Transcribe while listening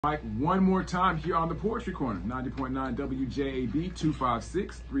Mike, one more time here on the Poetry Corner, 90.9 WJAB,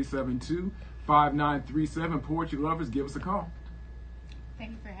 256-372-5937. Poetry lovers, give us a call.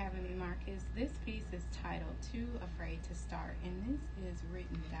 Thank you for having me, Marcus. This piece is titled Too Afraid to Start, and this is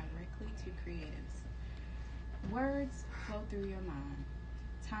written directly to creatives. Words flow through your mind,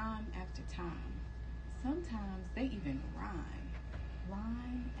 time after time. Sometimes they even rhyme,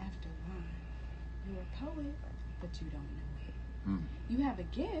 line after line. You're a poet, but you don't know it. You have a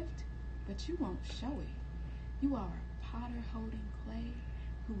gift, but you won't show it. You are a potter holding clay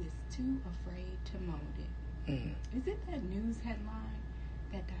who is too afraid to mold it. Is it that news headline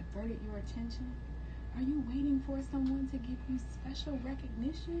that diverted your attention? Are you waiting for someone to give you special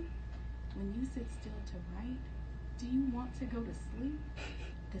recognition? When you sit still to write, do you want to go to sleep?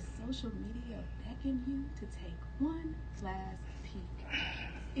 Does social media beckon you to take one last peek?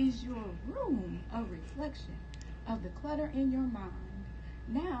 Is your room a reflection of the clutter in your mind?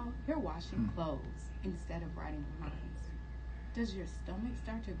 Now you're washing clothes instead of writing lines. Does your stomach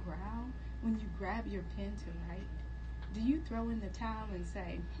start to growl when you grab your pen to write? Do you throw in the towel and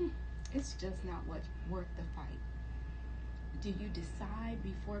say, it's just not worth the fight? Do you decide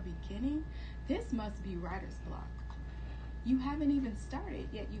before beginning, this must be writer's block? You haven't even started,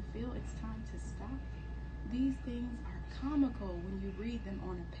 yet you feel it's time to stop. These things are comical when you read them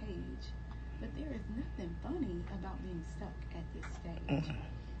on a page, but there is nothing funny about being stuck at this stage.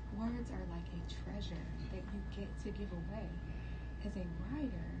 Words are like a treasure that you get to give away. As a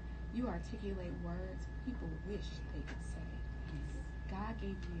writer, you articulate words people wish they could say. God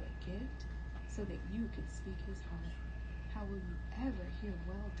gave you a gift so that you could speak his heart. How will you ever hear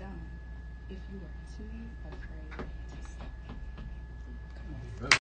well done if you are too afraid to start? Come on.